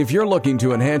If you're looking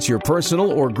to enhance your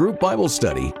personal or group Bible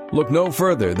study, look no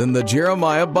further than the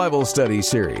Jeremiah Bible Study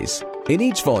Series. In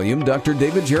each volume, Dr.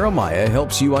 David Jeremiah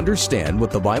helps you understand what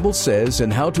the Bible says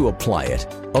and how to apply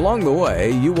it. Along the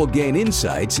way, you will gain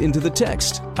insights into the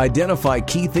text, identify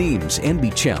key themes, and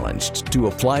be challenged to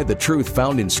apply the truth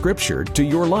found in Scripture to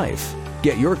your life.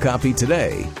 Get your copy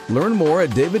today. Learn more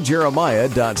at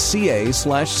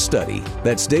davidjeremiah.ca/study.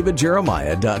 That's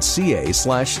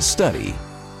davidjeremiah.ca/study.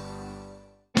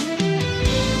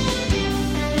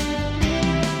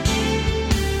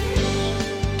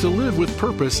 To live with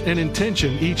purpose and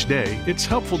intention each day, it's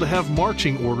helpful to have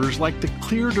marching orders like the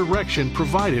clear direction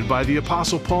provided by the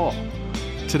Apostle Paul.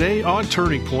 Today on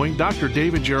Turning Point, Dr.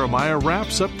 David Jeremiah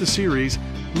wraps up the series,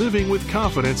 Living with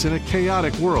Confidence in a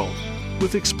Chaotic World,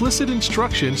 with explicit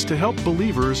instructions to help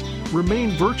believers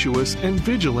remain virtuous and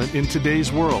vigilant in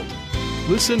today's world.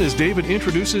 Listen as David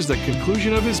introduces the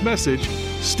conclusion of his message,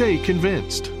 Stay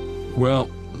Convinced. Well,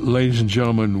 ladies and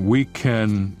gentlemen, we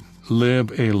can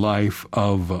live a life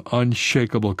of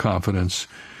unshakable confidence,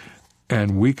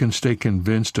 and we can stay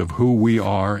convinced of who we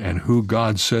are and who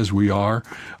God says we are.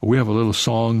 We have a little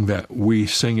song that we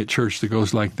sing at church that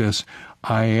goes like this: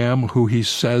 I am who He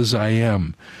says I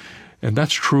am. And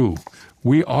that's true.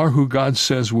 We are who God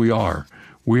says we are.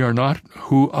 We are not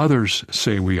who others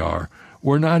say we are.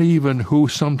 We're not even who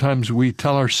sometimes we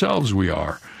tell ourselves we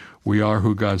are. We are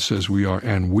who God says we are,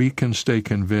 and we can stay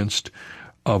convinced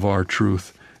of our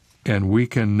truth. And we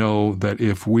can know that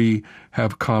if we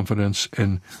have confidence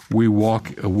and we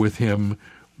walk with Him,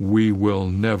 we will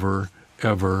never,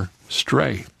 ever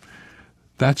stray.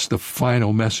 That's the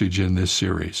final message in this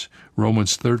series,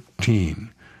 Romans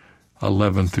 13,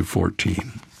 11 through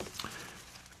 14.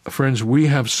 Friends, we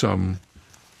have some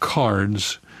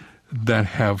cards that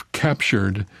have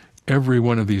captured every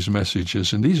one of these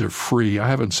messages, and these are free. I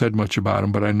haven't said much about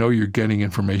them, but I know you're getting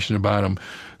information about them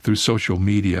through social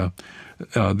media.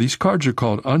 These cards are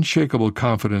called Unshakable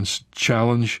Confidence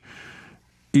Challenge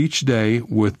each day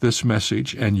with this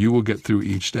message, and you will get through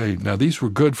each day. Now, these were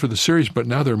good for the series, but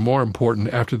now they're more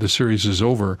important after the series is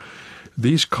over.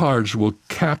 These cards will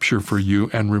capture for you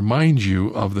and remind you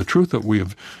of the truth that we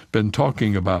have been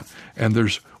talking about. And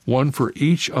there's one for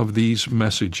each of these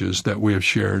messages that we have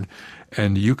shared,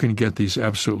 and you can get these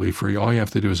absolutely free. All you have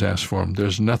to do is ask for them.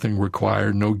 There's nothing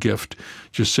required, no gift.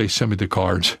 Just say, send me the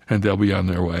cards, and they'll be on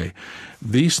their way.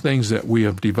 These things that we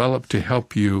have developed to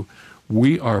help you,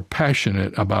 we are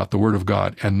passionate about the Word of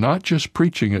God, and not just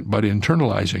preaching it, but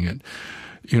internalizing it.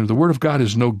 You know, the Word of God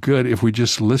is no good if we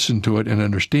just listen to it and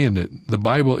understand it. The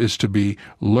Bible is to be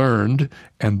learned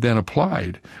and then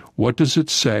applied. What does it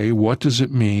say? What does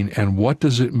it mean? And what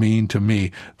does it mean to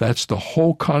me? That's the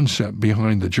whole concept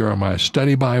behind the Jeremiah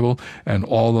Study Bible and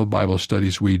all the Bible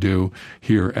studies we do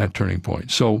here at Turning Point.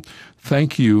 So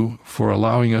thank you for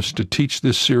allowing us to teach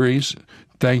this series.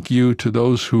 Thank you to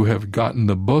those who have gotten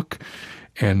the book.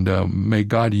 And may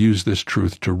God use this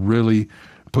truth to really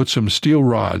put some steel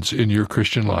rods in your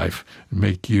Christian life and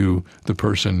make you the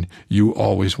person you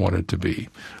always wanted to be.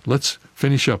 Let's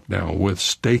finish up now with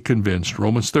Stay Convinced.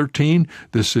 Romans 13,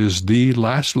 this is the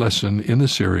last lesson in the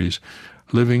series,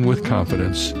 Living with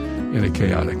Confidence in a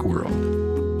Chaotic World.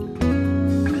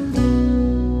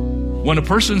 When a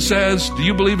person says, do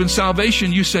you believe in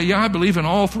salvation? You say, yeah, I believe in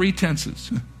all three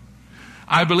tenses.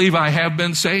 I believe I have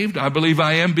been saved. I believe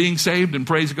I am being saved. And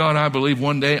praise God, I believe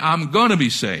one day I'm going to be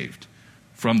saved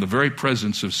from the very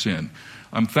presence of sin.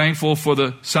 I'm thankful for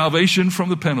the salvation from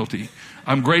the penalty.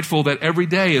 I'm grateful that every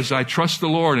day as I trust the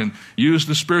Lord and use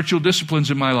the spiritual disciplines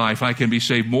in my life, I can be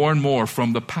saved more and more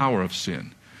from the power of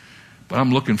sin. But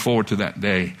I'm looking forward to that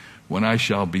day when I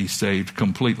shall be saved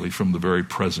completely from the very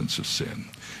presence of sin.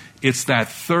 It's that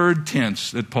third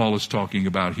tense that Paul is talking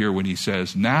about here when he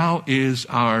says, now is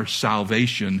our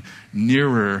salvation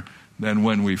nearer than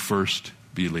when we first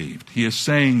believed. He is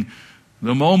saying,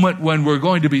 the moment when we're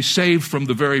going to be saved from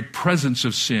the very presence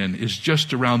of sin is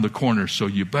just around the corner, so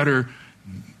you better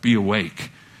be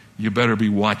awake. You better be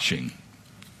watching.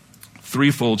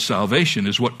 Threefold salvation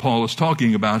is what Paul is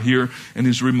talking about here, and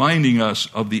is reminding us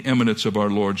of the imminence of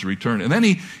our Lord's return. And then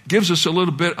he gives us a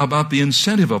little bit about the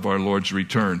incentive of our Lord's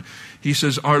return. He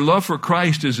says our love for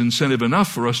Christ is incentive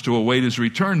enough for us to await His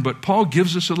return, but Paul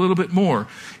gives us a little bit more.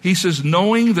 He says,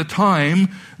 knowing the time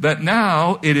that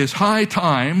now it is high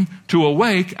time to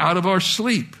awake out of our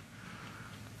sleep.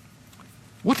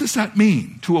 What does that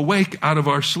mean, to awake out of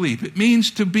our sleep? It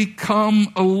means to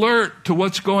become alert to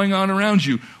what's going on around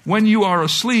you. When you are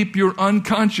asleep, you're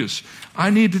unconscious.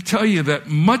 I need to tell you that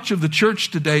much of the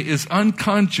church today is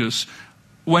unconscious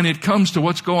when it comes to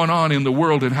what's going on in the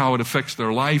world and how it affects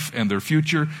their life and their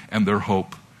future and their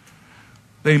hope.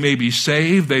 They may be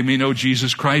saved, they may know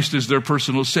Jesus Christ as their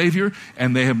personal Savior,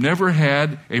 and they have never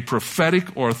had a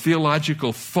prophetic or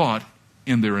theological thought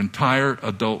in their entire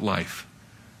adult life.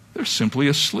 They're simply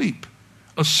asleep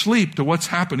to what's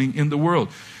happening in the world.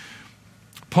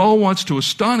 Paul wants to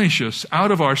astonish us out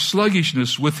of our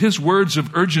sluggishness with his words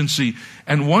of urgency,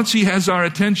 and once he has our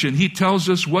attention, he tells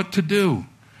us what to do.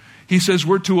 He says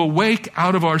we're to awake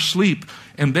out of our sleep.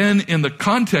 And then in the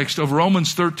context of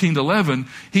Romans 13:11,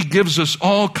 he gives us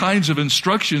all kinds of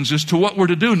instructions as to what we're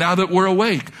to do now that we're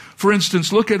awake. For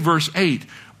instance, look at verse 8.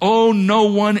 Owe no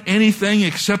one anything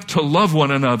except to love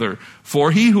one another,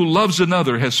 for he who loves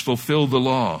another has fulfilled the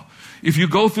law. If you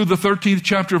go through the 13th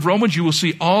chapter of Romans, you will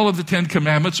see all of the 10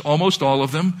 commandments, almost all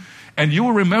of them. And you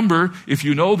will remember, if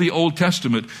you know the Old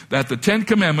Testament, that the 10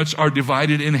 commandments are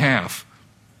divided in half.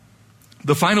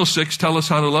 The final 6 tell us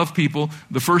how to love people.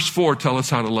 The first 4 tell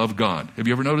us how to love God. Have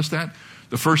you ever noticed that?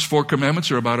 The first 4 commandments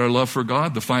are about our love for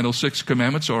God. The final 6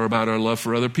 commandments are about our love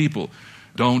for other people.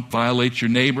 Don't violate your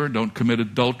neighbor. Don't commit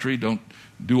adultery. Don't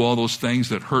do all those things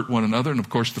that hurt one another. And of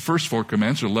course, the first 4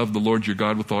 commandments are love the Lord your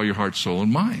God with all your heart, soul,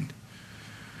 and mind.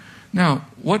 Now,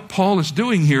 what Paul is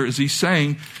doing here is he's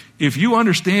saying, if you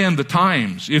understand the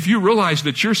times, if you realize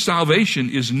that your salvation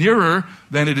is nearer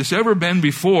than it has ever been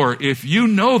before, if you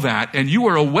know that and you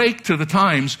are awake to the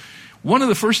times, one of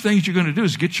the first things you're going to do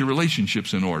is get your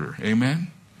relationships in order. Amen?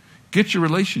 Get your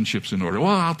relationships in order.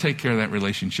 Well, I'll take care of that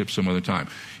relationship some other time.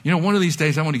 You know, one of these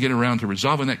days I want to get around to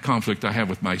resolving that conflict I have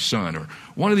with my son. Or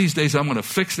one of these days I'm going to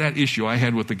fix that issue I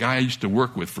had with the guy I used to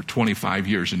work with for 25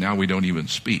 years and now we don't even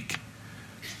speak.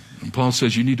 And Paul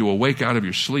says you need to awake out of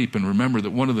your sleep and remember that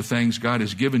one of the things God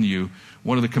has given you,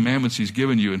 one of the commandments he's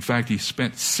given you, in fact, he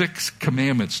spent 6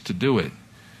 commandments to do it,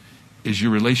 is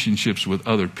your relationships with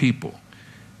other people.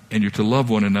 And you're to love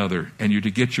one another, and you're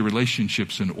to get your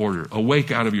relationships in order.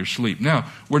 Awake out of your sleep. Now,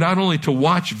 we're not only to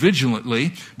watch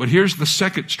vigilantly, but here's the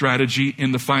second strategy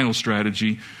in the final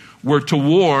strategy. We're to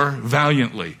war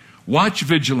valiantly. Watch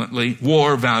vigilantly,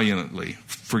 war valiantly.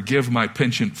 Forgive my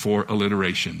penchant for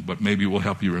alliteration, but maybe we'll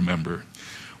help you remember.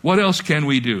 What else can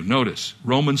we do? Notice,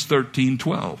 Romans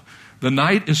 13:12. The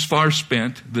night is far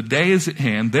spent, the day is at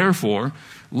hand. Therefore,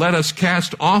 let us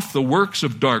cast off the works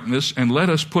of darkness and let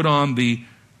us put on the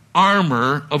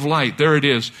armor of light. There it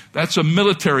is. That's a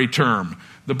military term.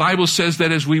 The Bible says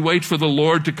that as we wait for the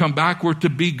Lord to come back, we're to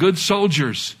be good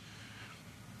soldiers.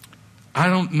 I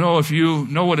don't know if you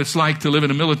know what it's like to live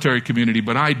in a military community,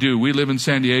 but I do. We live in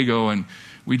San Diego, and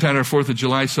we had our 4th of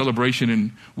July celebration,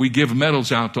 and we give medals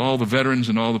out to all the veterans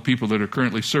and all the people that are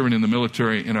currently serving in the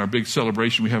military. In our big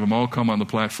celebration, we have them all come on the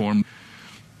platform.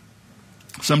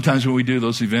 Sometimes when we do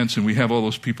those events and we have all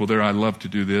those people there, I love to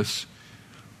do this.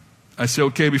 I say,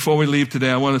 okay, before we leave today,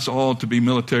 I want us all to be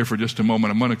military for just a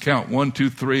moment. I'm going to count 1, 2,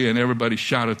 3, and everybody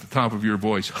shout at the top of your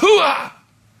voice, hooah!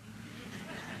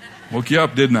 Woke you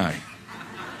up, didn't I?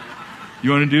 You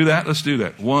want to do that? Let's do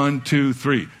that. 1, 2,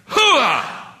 3.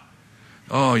 Hooah!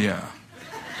 Oh, yeah.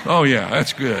 Oh, yeah,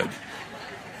 that's good.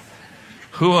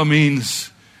 Hooah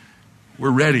means we're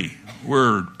ready.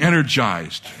 We're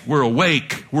energized. We're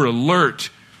awake. We're alert.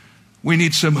 We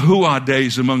need some hooah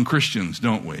days among Christians,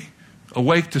 don't we?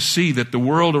 Awake to see that the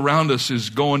world around us is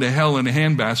going to hell in a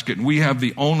handbasket, and we have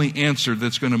the only answer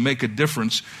that's going to make a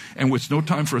difference. And it's no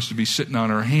time for us to be sitting on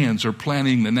our hands or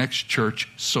planning the next church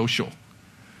social.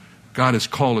 God has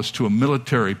called us to a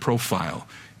military profile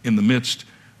in the midst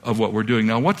of what we're doing.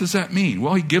 Now, what does that mean?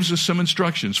 Well, he gives us some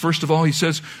instructions. First of all, he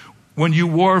says, when you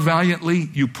war valiantly,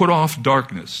 you put off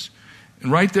darkness. And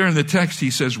right there in the text,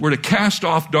 he says, we're to cast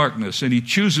off darkness. And he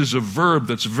chooses a verb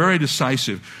that's very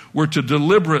decisive. We're to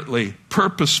deliberately,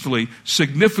 purposefully,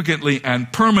 significantly,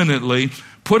 and permanently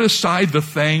put aside the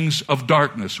things of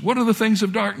darkness. What are the things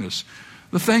of darkness?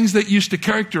 The things that used to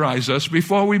characterize us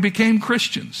before we became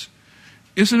Christians.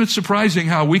 Isn't it surprising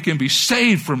how we can be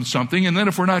saved from something, and then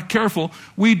if we're not careful,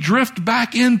 we drift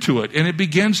back into it, and it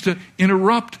begins to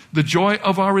interrupt the joy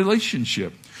of our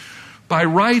relationship. By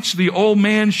rights, the old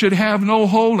man should have no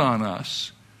hold on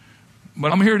us.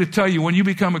 But I'm here to tell you, when you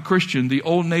become a Christian, the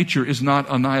old nature is not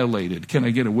annihilated. Can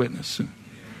I get a witness? And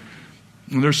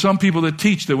there's some people that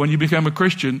teach that when you become a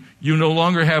Christian, you no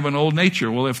longer have an old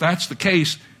nature. Well, if that's the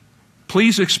case,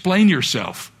 please explain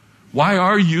yourself. Why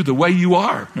are you the way you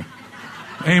are?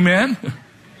 Amen?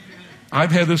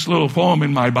 I've had this little poem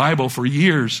in my Bible for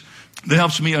years that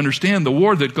helps me understand the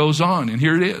war that goes on. And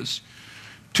here it is.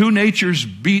 2 natures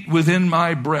beat within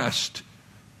my breast.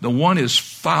 The one is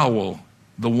foul.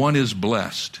 The one is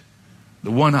blessed. The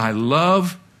one I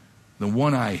love. The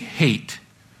one I hate.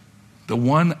 The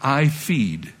one I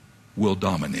feed will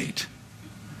dominate.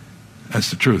 That's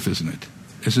the truth, isn't it?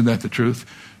 Isn't that the truth?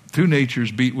 Two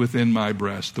natures beat within my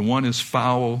breast. The one is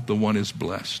foul, the one is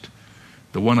blessed.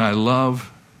 The one I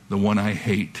love, the one I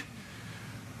hate.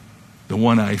 The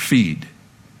one I feed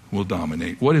will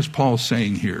dominate. What is Paul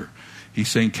saying here? He's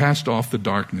saying, cast off the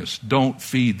darkness. Don't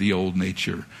feed the old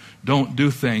nature. Don't do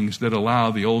things that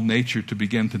allow the old nature to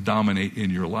begin to dominate in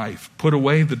your life. Put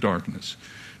away the darkness.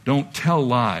 Don't tell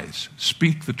lies.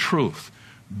 Speak the truth.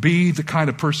 Be the kind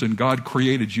of person God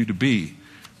created you to be.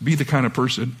 Be the kind of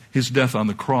person his death on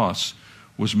the cross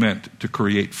was meant to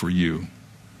create for you.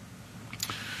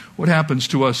 What happens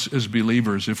to us as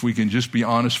believers, if we can just be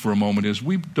honest for a moment, is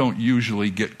we don't usually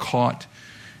get caught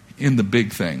in the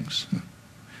big things.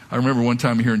 I remember one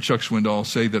time hearing Chuck Swindoll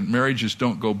say that marriages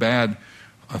don't go bad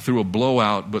through a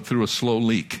blowout, but through a slow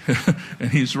leak. And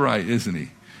he's right, isn't he?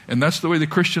 And that's the way the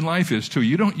Christian life is too.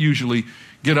 You don't usually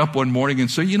get up one morning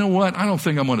and say, you know what, I don't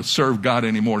think I'm going to serve God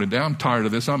anymore today. I'm tired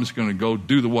of this. I'm just going to go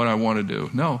do what I want to do.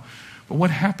 No. But what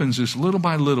happens is little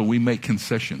by little we make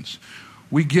concessions.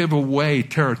 We give away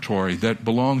territory that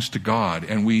belongs to God,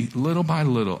 and we little by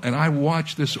little, and I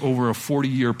watched this over a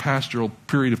 40-year pastoral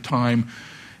period of time,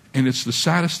 and it's the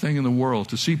saddest thing in the world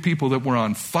to see people that were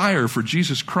on fire for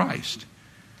Jesus Christ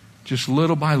just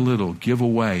little by little give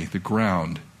away the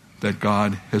ground that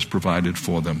God has provided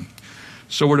for them.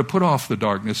 So we're to put off the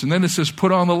darkness, and then it says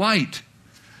put on the light.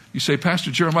 You say,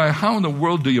 Pastor Jeremiah, how in the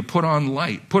world do you put on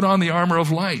light? Put on the armor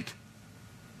of light.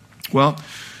 Well,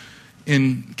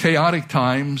 in chaotic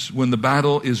times, when the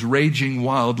battle is raging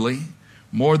wildly,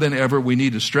 more than ever we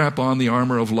need to strap on the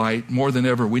armor of light. More than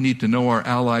ever we need to know our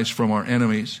allies from our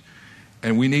enemies.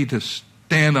 And we need to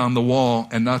stand on the wall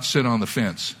and not sit on the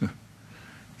fence.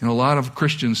 You know, a lot of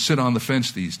Christians sit on the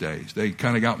fence these days. They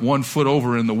kind of got 1 foot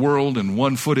over in the world and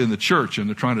 1 foot in the church, and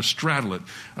they're trying to straddle it.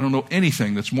 I don't know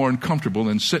anything that's more uncomfortable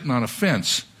than sitting on a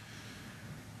fence.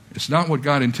 It's not what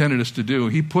God intended us to do.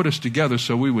 He put us together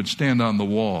so we would stand on the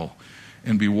wall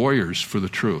and be warriors for the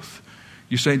truth.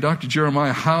 You say, Dr.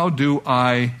 Jeremiah, how do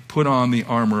I put on the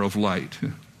armor of light?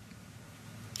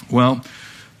 Well,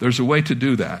 there's a way to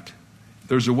do that.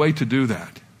 There's a way to do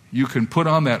that. You can put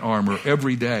on that armor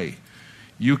every day.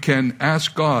 You can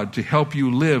ask God to help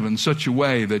you live in such a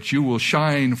way that you will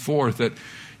shine forth. That,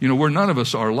 you know, none of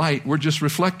us are light. We're just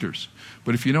reflectors.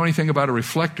 But if you know anything about a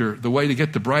reflector, the way to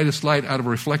get the brightest light out of a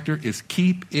reflector is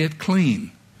keep it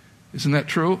clean. Isn't that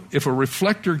true? If a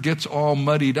reflector gets all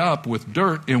muddied up with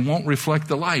dirt, it won't reflect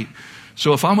the light.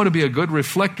 So if I'm going to be a good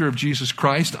reflector of Jesus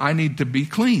Christ, I need to be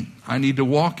clean. I need to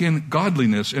walk in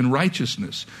godliness and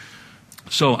righteousness.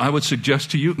 So I would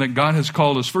suggest to you that God has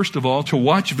called us, first of all, to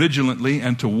watch vigilantly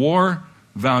and to war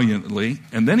valiantly.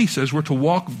 And then he says we're to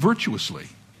walk virtuously.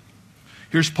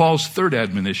 Here's Paul's third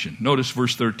admonition. Notice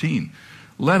verse 13.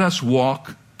 Let us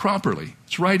walk properly.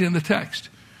 It's right in the text.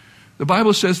 The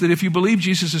Bible says that if you believe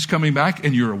Jesus is coming back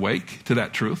and you're awake to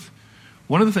that truth,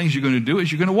 one of the things you're going to do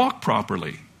is you're going to walk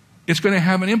properly. It's going to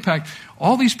have an impact.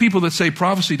 All these people that say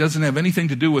prophecy doesn't have anything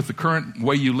to do with the current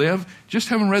way you live just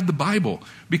haven't read the Bible,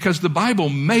 because the Bible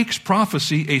makes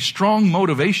prophecy a strong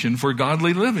motivation for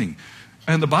godly living.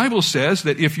 And the Bible says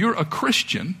that if you're a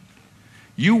Christian,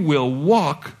 you will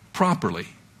walk properly.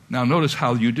 Now notice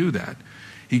how you do that.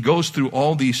 He goes through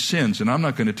all these sins, and I'm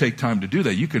not going to take time to do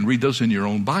that. You can read those in your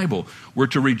own Bible. We're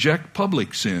to reject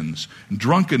public sins,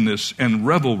 drunkenness and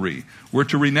revelry. We're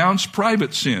to renounce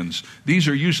private sins. These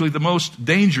are usually the most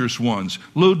dangerous ones: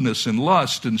 lewdness and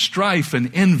lust and strife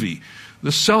and envy.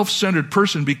 The self-centered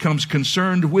person becomes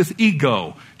concerned with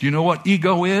ego. Do you know what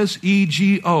ego is?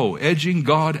 E-G-O, edging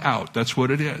God out. That's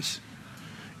what it is.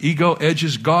 Ego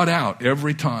edges God out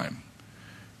every time.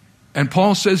 And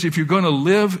Paul says if you're going to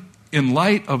live in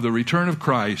light of the return of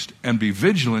Christ and be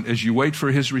vigilant as you wait for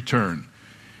his return,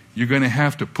 you're going to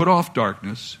have to put off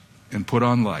darkness and put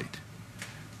on light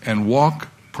and walk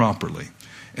properly.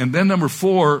 And then number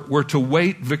 4, we're to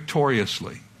wait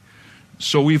victoriously.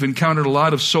 So we've encountered a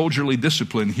lot of soldierly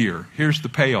discipline here. Here's the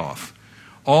payoff.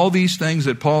 All these things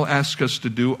that Paul asks us to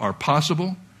do are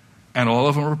possible, and all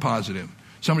of them are positive.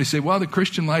 Somebody say, well, the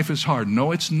Christian life is hard.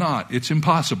 No, it's not. It's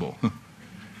impossible.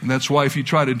 And that's why if you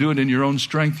try to do it in your own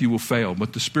strength, you will fail.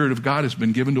 But the Spirit of God has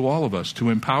been given to all of us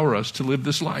to empower us to live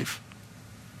this life.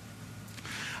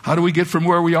 How do we get from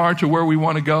where we are to where we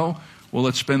want to go? Well,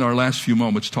 let's spend our last few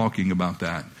moments talking about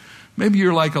that. Maybe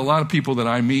you're like a lot of people that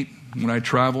I meet when I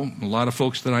travel, a lot of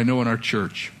folks that I know in our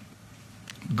church.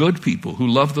 Good people who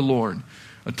love the Lord,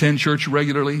 attend church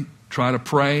regularly, try to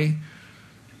pray,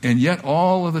 and yet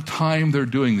all of the time they're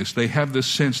doing this, they have this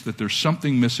sense that there's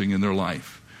something missing in their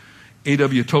life.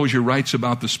 A.W. Tozier writes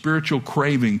about the spiritual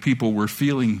craving people were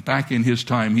feeling back in his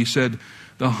time. He said,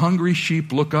 the hungry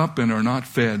sheep look up and are not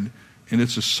fed, and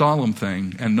it's a solemn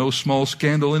thing and no small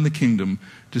scandal in the kingdom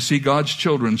to see God's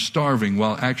children starving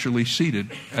while actually seated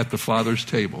at the Father's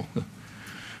table.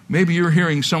 Maybe you're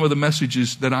hearing some of the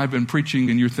messages that I've been preaching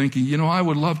and you're thinking, I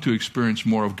would love to experience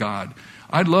more of God.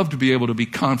 I'd love to be able to be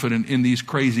confident in these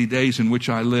crazy days in which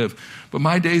I live. But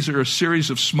my days are a series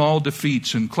of small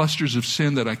defeats and clusters of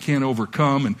sin that I can't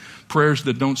overcome and prayers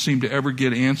that don't seem to ever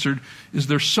get answered. Is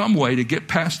there some way to get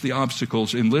past the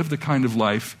obstacles and live the kind of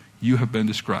life you have been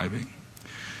describing?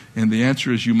 And the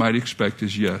answer, as you might expect,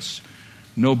 is yes.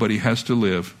 Nobody has to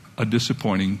live a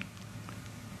disappointing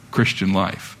Christian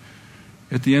life.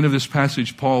 At the end of this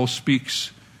passage, Paul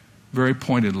speaks very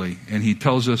pointedly, and he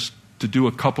tells us to do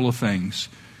a couple of things.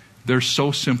 They're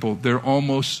so simple. They're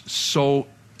almost so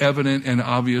evident and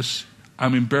obvious.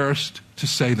 I'm embarrassed to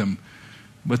say them.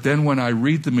 But then when I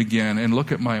read them again and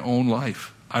look at my own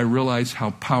life, I realize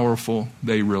how powerful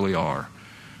they really are.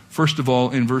 First of all,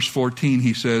 in verse 14,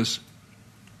 he says,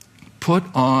 put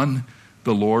on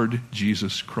the Lord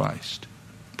Jesus Christ.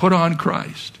 Put on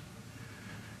Christ.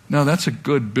 Now, that's a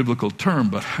good biblical term,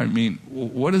 but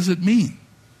what does it mean?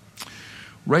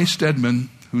 Ray Stedman,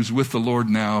 who's with the Lord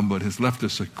now, but has left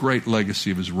us a great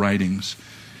legacy of his writings,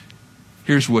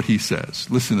 here's what he says.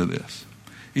 Listen to this.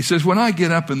 He says, when I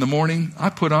get up in the morning, I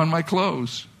put on my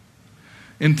clothes,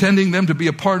 intending them to be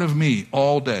a part of me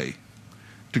all day,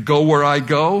 to go where I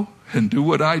go and do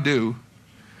what I do.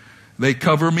 They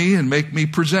cover me and make me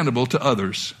presentable to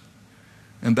others.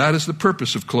 And that is the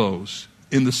purpose of clothes.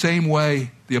 In the same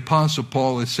way, the Apostle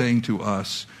Paul is saying to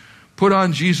us, put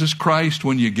on Jesus Christ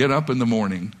when you get up in the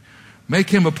morning. Make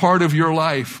him a part of your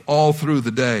life all through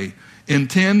the day.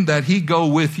 Intend that he go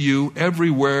with you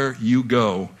everywhere you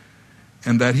go,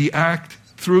 and that he act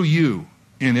through you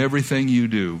in everything you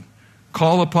do.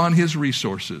 Call upon his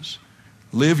resources.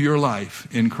 Live your life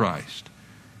in Christ.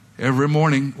 Every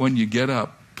morning when you get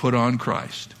up, put on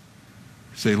Christ.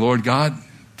 Say, Lord God,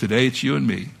 today it's you and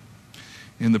me.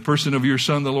 In the person of your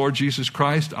Son, the Lord Jesus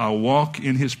Christ, I'll walk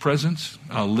in his presence.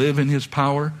 I'll live in his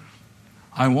power.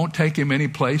 I won't take him any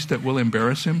place that will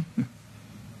embarrass him.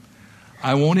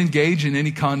 I won't engage in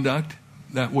any conduct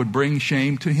that would bring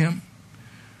shame to him.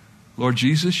 Lord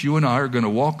Jesus, you and I are going to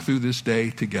walk through this day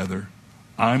together.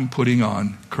 I'm putting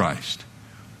on Christ.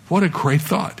 What a great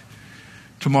thought.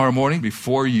 Tomorrow morning,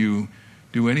 before you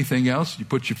do anything else, you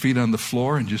put your feet on the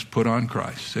floor and just put on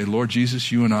Christ. Say, Lord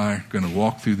Jesus, you and I are going to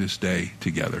walk through this day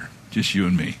together. Just you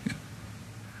and me.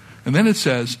 And then it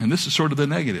says, and this is sort of the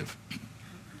negative,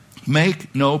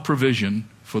 make no provision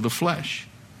for the flesh.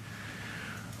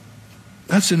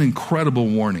 That's an incredible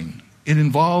warning. It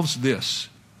involves this.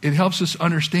 It helps us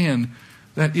understand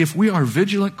that if we are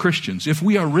vigilant Christians, if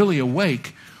we are really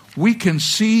awake, we can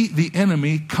see the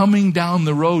enemy coming down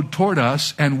the road toward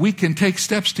us, and we can take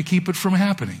steps to keep it from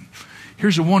happening.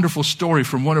 Here's a wonderful story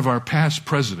from one of our past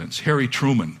presidents, Harry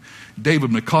Truman.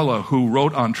 David McCullough, who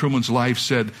wrote on Truman's life,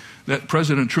 said that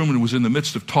President Truman was in the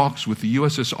midst of talks with the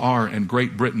USSR and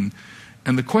Great Britain,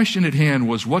 and the question at hand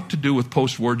was what to do with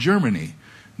post-war Germany.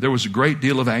 There was a great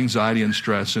deal of anxiety and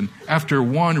stress, and after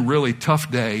one really tough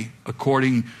day,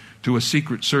 according to a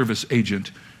Secret Service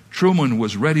agent, Truman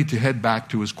was ready to head back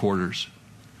to his quarters.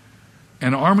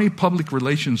 An Army public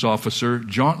relations officer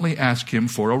jauntily asked him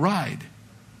for a ride.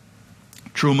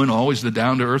 Truman, always the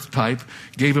down-to-earth type,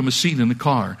 gave him a seat in the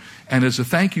car. And as a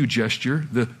thank you gesture,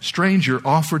 the stranger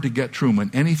offered to get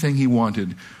Truman anything he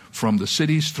wanted from the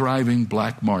city's thriving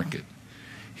black market.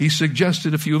 He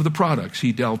suggested a few of the products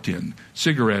he dealt in: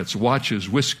 cigarettes, watches,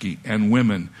 whiskey, and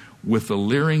women, with a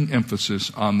leering emphasis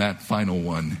on that final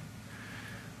one.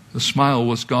 The smile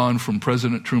was gone from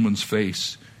President Truman's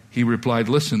face. He replied,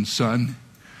 listen, son,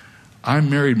 I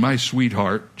married my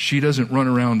sweetheart. She doesn't run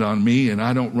around on me, and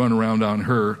I don't run around on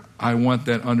her. I want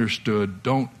that understood.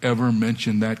 Don't ever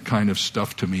mention that kind of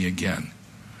stuff to me again.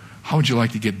 How would you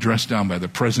like to get dressed down by the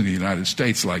President of the United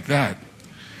States like that?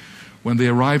 When they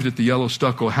arrived at the yellow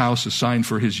stucco house assigned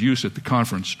for his use at the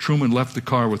conference, Truman left the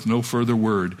car with no further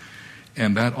word,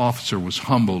 and that officer was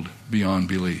humbled beyond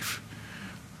belief.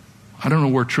 I don't know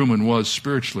where Truman was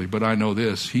spiritually, but I know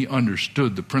this. He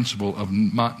understood the principle of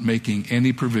not making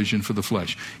any provision for the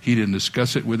flesh. He didn't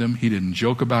discuss it with him. He didn't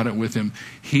joke about it with him.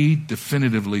 He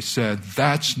definitively said,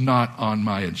 that's not on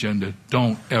my agenda.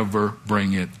 Don't ever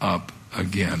bring it up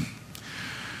again.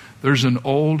 There's an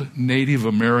old Native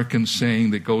American saying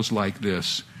that goes like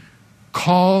this: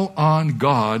 call on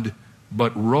God,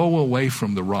 but row away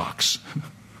from the rocks.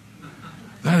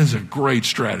 That is a great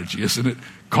strategy, isn't it?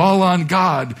 Call on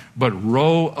God, but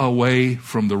row away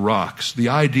from the rocks. The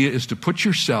idea is to put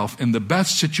yourself in the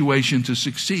best situation to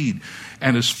succeed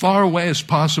and as far away as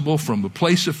possible from the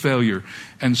place of failure.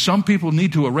 And some people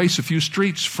need to erase a few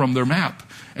streets from their map.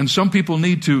 And some people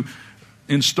need to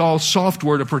install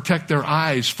software to protect their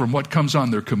eyes from what comes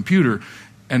on their computer.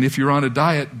 And if you're on a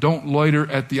diet, don't loiter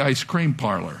at the ice cream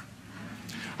parlor.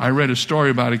 I read a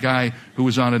story about a guy who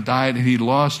was on a diet and he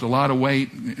lost a lot of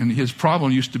weight, and his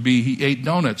problem used to be he ate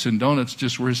donuts, and donuts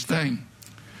just were his thing.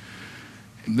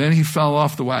 And then he fell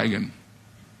off the wagon.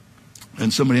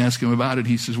 And somebody asked him about it.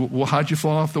 He says, well, how'd you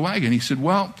fall off the wagon? He said,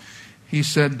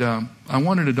 I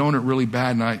wanted a donut really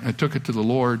bad, and I took it to the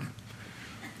Lord.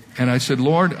 And I said,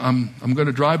 Lord, I'm going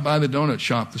to drive by the donut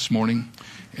shop this morning,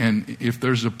 and if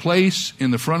there's a place in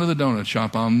the front of the donut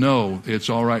shop, I'll know it's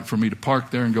all right for me to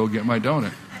park there and go get my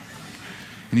donut.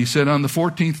 And he said, on the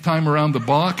 14th time around the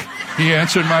block, he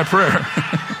answered my prayer.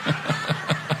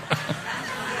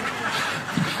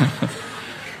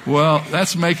 Well,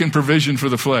 that's making provision for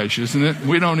the flesh, isn't it?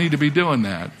 We don't need to be doing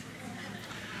that.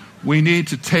 We need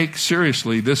to take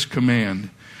seriously this command.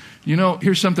 You know,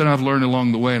 here's something I've learned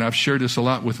along the way, and I've shared this a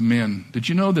lot with men. Did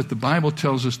you know that the Bible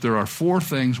tells us there are 4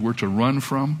 things we're to run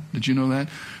from? Did you know that?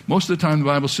 Most of the time the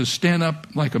Bible says, stand up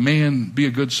like a man, be a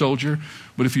good soldier.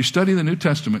 But if you study the New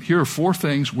Testament, here are 4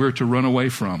 things we're to run away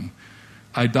from: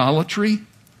 idolatry,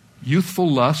 youthful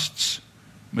lusts,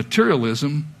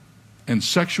 materialism, and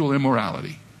sexual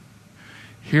immorality.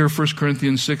 Here, 1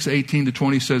 Corinthians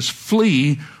 6:18-20 says,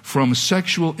 flee from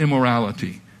sexual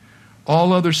immorality.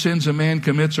 All other sins a man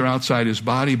commits are outside his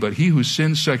body, but he who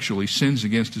sins sexually sins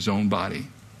against his own body.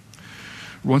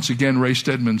 Once again, Ray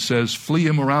Stedman says, flee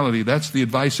immorality. That's the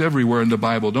advice everywhere in the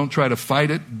Bible. Don't try to fight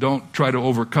it. Don't try to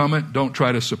overcome it. Don't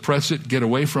try to suppress it. Get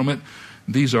away from it.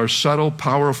 These are subtle,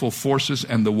 powerful forces,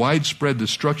 and the widespread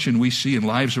destruction we see in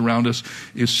lives around us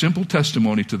is simple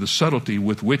testimony to the subtlety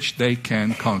with which they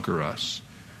can conquer us.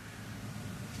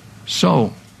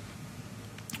 So,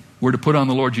 we're to put on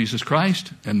the Lord Jesus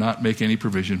Christ and not make any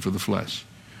provision for the flesh.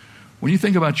 When you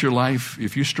think about your life,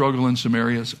 if you struggle in some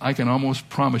areas, I can almost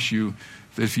promise you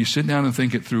that if you sit down and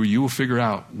think it through, you will figure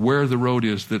out where the road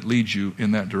is that leads you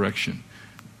in that direction.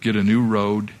 Get a new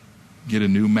road, get a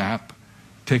new map,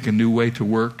 take a new way to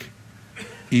work,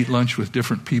 eat lunch with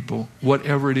different people,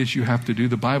 whatever it is you have to do.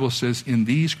 The Bible says in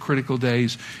these critical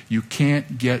days, you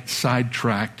can't get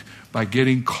sidetracked by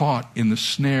getting caught in the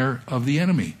snare of the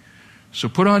enemy. So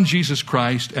put on Jesus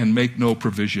Christ and make no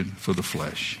provision for the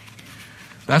flesh.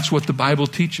 That's what the Bible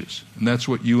teaches, and that's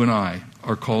what you and I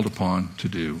are called upon to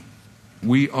do.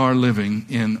 We are living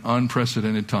in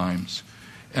unprecedented times,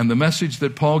 and the message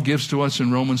that Paul gives to us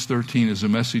in Romans 13 is a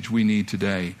message we need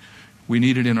today. We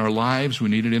need it in our lives. We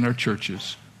need it in our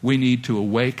churches. We need to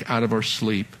awake out of our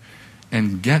sleep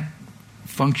and get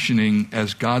functioning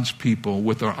as God's people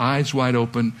with our eyes wide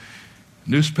open,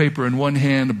 newspaper in one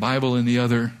hand, a Bible in the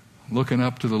other, looking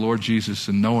up to the Lord Jesus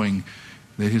and knowing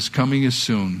that his coming is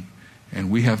soon,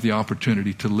 and we have the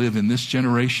opportunity to live in this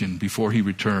generation before he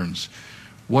returns.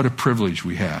 What a privilege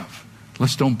we have.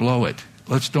 Let's don't blow it.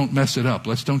 Let's don't mess it up.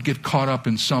 Let's don't get caught up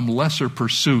in some lesser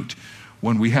pursuit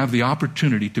when we have the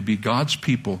opportunity to be God's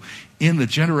people in the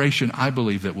generation, I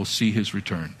believe, that will see his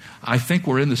return. I think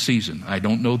we're in the season. I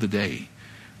don't know the day.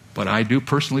 But I do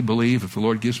personally believe if the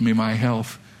Lord gives me my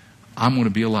health, I'm going to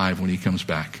be alive when he comes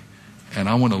back. And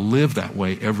I want to live that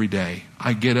way every day.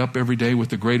 I get up every day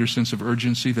with a greater sense of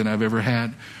urgency than I've ever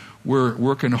had. We're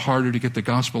working harder to get the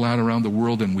gospel out around the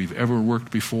world than we've ever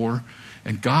worked before.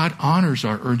 And God honors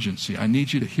our urgency. I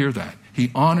need you to hear that.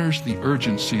 He honors the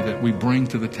urgency that we bring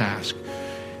to the task.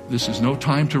 This is no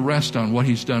time to rest on what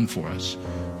he's done for us.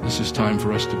 This is time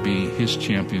for us to be his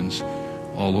champions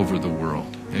all over the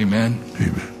world. Amen?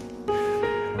 Amen.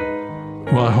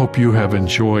 Well, I hope you have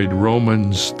enjoyed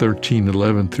Romans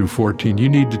 13:11 through 14. You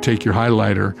need to take your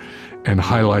highlighter and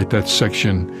highlight that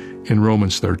section in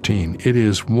Romans 13. It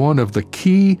is one of the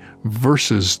key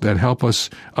verses that help us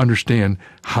understand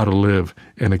how to live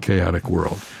in a chaotic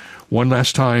world. One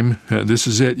last time, this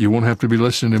is it. You won't have to be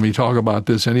listening to me talk about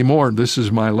this anymore. This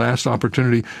is my last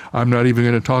opportunity. I'm not even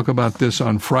going to talk about this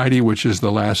on Friday, which is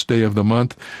the last day of the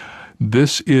month.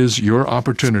 This is your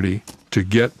opportunity to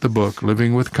get the book,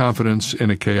 Living with Confidence in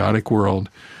a Chaotic World,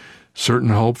 Certain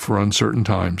Hope for Uncertain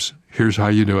Times. Here's how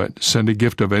you do it. Send a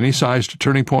gift of any size to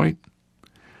Turning Point,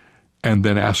 and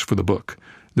then ask for the book.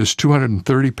 This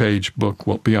 230-page book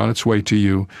will be on its way to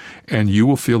you, and you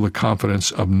will feel the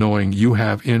confidence of knowing you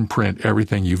have in print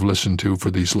everything you've listened to for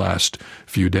these last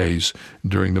few days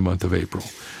during the month of April.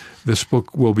 This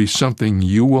book will be something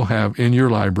you will have in your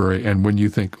library, and when you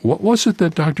think, what was it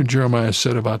that Dr. Jeremiah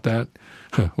said about that?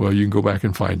 Well, you can go back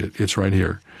and find it. It's right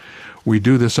here. We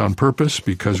do this on purpose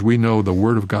because we know the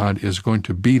Word of God is going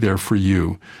to be there for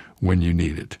you when you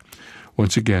need it.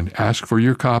 Once again, ask for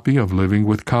your copy of Living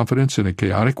with Confidence in a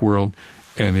Chaotic World,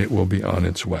 and it will be on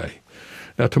its way.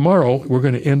 Now, tomorrow, we're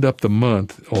going to end up the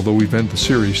month, although we've ended the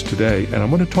series today, and I'm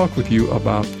going to talk with you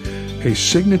about a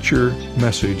signature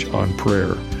message on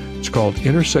prayer. It's called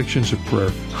Intersections of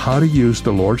Prayer, how to use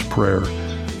the Lord's Prayer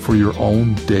for your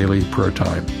own daily prayer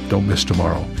time. Don't miss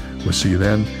tomorrow. We'll see you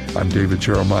then. I'm David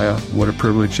Jeremiah. What a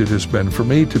privilege it has been for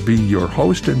me to be your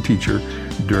host and teacher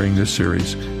during this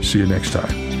series. See you next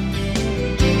time.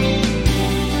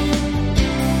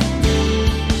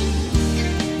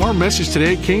 Our message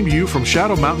today came to you from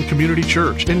Shadow Mountain Community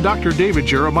Church and Dr. David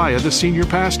Jeremiah, the senior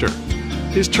pastor.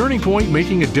 Is Turning Point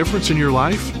making a difference in your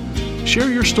life?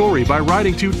 Share your story by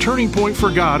writing to Turning Point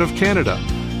for God of Canada,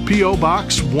 P.O.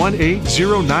 Box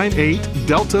 18098,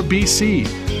 Delta, BC,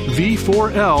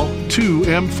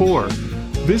 V4L2M4.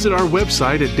 Visit our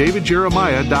website at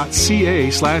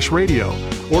davidjeremiah.ca/radio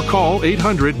or call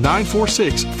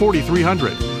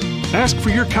 800-946-4300. Ask for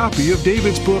your copy of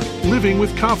David's book, Living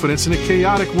with Confidence in a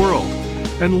Chaotic World,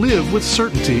 and live with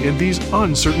certainty in these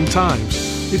uncertain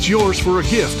times. It's yours for a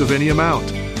gift of any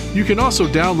amount. You can also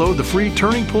download the free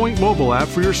Turning Point mobile app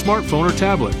for your smartphone or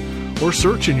tablet, or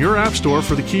search in your app store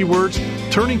for the keywords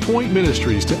Turning Point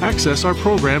Ministries to access our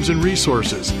programs and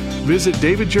resources. Visit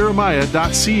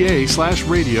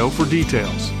davidjeremiah.ca/radio for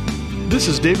details. This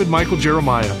is David Michael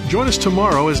Jeremiah. Join us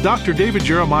tomorrow as Dr. David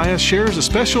Jeremiah shares a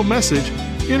special message,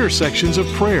 Intersections of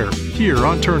Prayer, here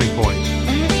on Turning Point.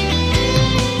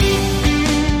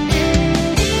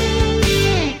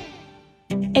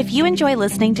 If you enjoy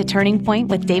listening to Turning Point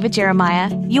with David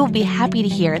Jeremiah, you will be happy to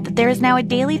hear that there is now a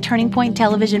daily Turning Point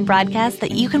television broadcast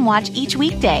that you can watch each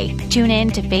weekday. Tune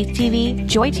in to Faith TV,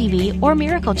 Joy TV, or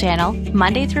Miracle Channel,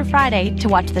 Monday through Friday, to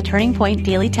watch the Turning Point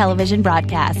daily television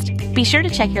broadcast. Be sure to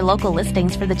check your local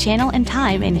listings for the channel and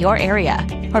time in your area,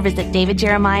 or visit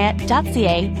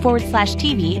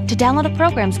davidjeremiah.ca/TV to download a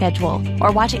program schedule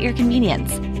or watch at your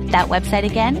convenience. That website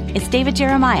again is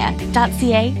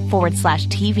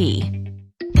davidjeremiah.ca/TV.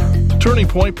 Turning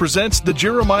Point presents the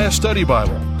Jeremiah Study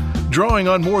Bible, drawing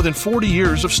on more than 40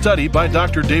 years of study by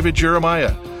Dr. David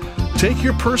Jeremiah. Take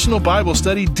your personal Bible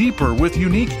study deeper with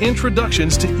unique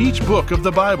introductions to each book of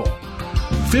the Bible.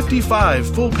 55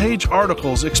 full-page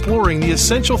articles exploring the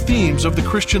essential themes of the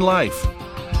Christian life.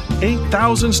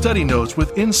 8,000 study notes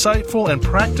with insightful and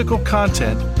practical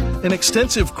content, an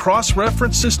extensive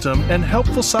cross-reference system, and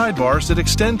helpful sidebars that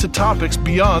extend to topics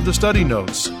beyond the study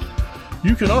notes.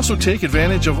 You can also take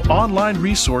advantage of online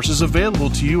resources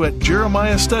available to you at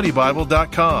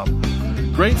jeremiahstudybible.com.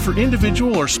 Great for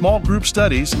individual or small group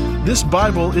studies, this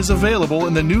Bible is available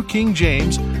in the New King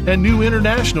James and New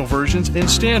International versions in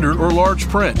standard or large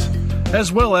print,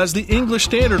 as well as the English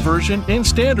Standard Version in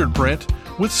standard print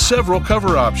with several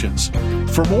cover options.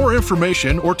 For more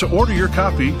information or to order your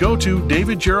copy, go to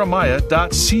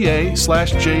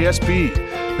davidjeremiah.ca/JSB.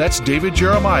 That's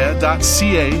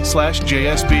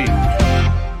davidjeremiah.ca/JSB.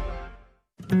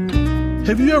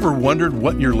 Have you ever wondered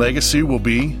what your legacy will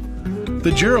be?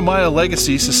 The Jeremiah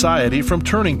Legacy Society from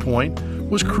Turning Point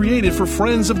was created for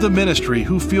friends of the ministry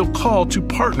who feel called to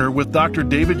partner with Dr.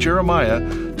 David Jeremiah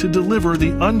to deliver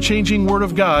the unchanging Word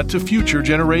of God to future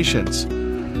generations.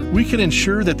 We can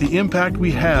ensure that the impact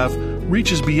we have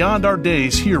reaches beyond our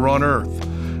days here on earth.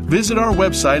 Visit our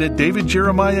website at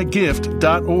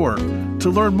davidjeremiahgift.org to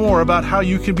learn more about how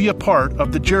you can be a part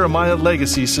of the Jeremiah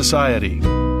Legacy Society.